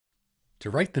To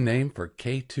write the name for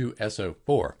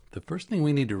K2SO4, the first thing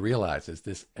we need to realize is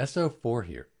this SO4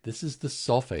 here. This is the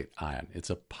sulfate ion.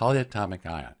 It's a polyatomic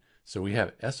ion. So we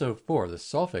have SO4, the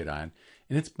sulfate ion,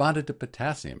 and it's bonded to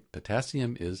potassium.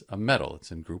 Potassium is a metal.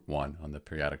 It's in group 1 on the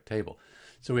periodic table.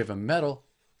 So we have a metal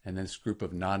and then this group of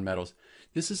nonmetals.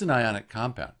 This is an ionic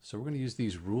compound. So we're going to use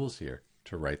these rules here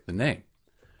to write the name.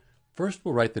 First,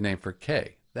 we'll write the name for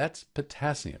K. That's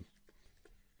potassium.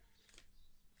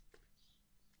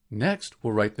 Next,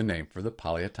 we'll write the name for the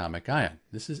polyatomic ion.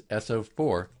 This is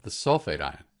SO4, the sulfate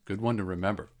ion. Good one to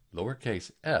remember,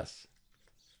 lowercase s.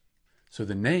 So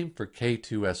the name for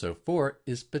K2SO4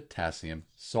 is potassium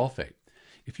sulfate.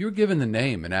 If you're given the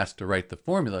name and asked to write the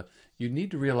formula, you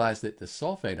need to realize that the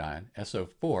sulfate ion,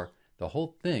 SO4, the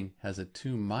whole thing has a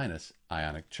 2-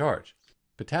 ionic charge.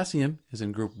 Potassium is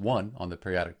in group 1 on the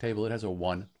periodic table. It has a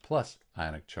 1+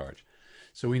 ionic charge.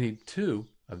 So we need 2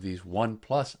 of these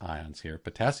 1+ ions here,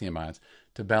 potassium ions,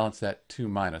 to balance that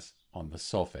 2- on the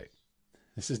sulfate.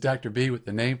 This is Dr. B with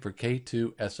the name for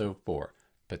K2SO4,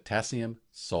 potassium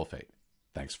sulfate.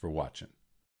 Thanks for watching.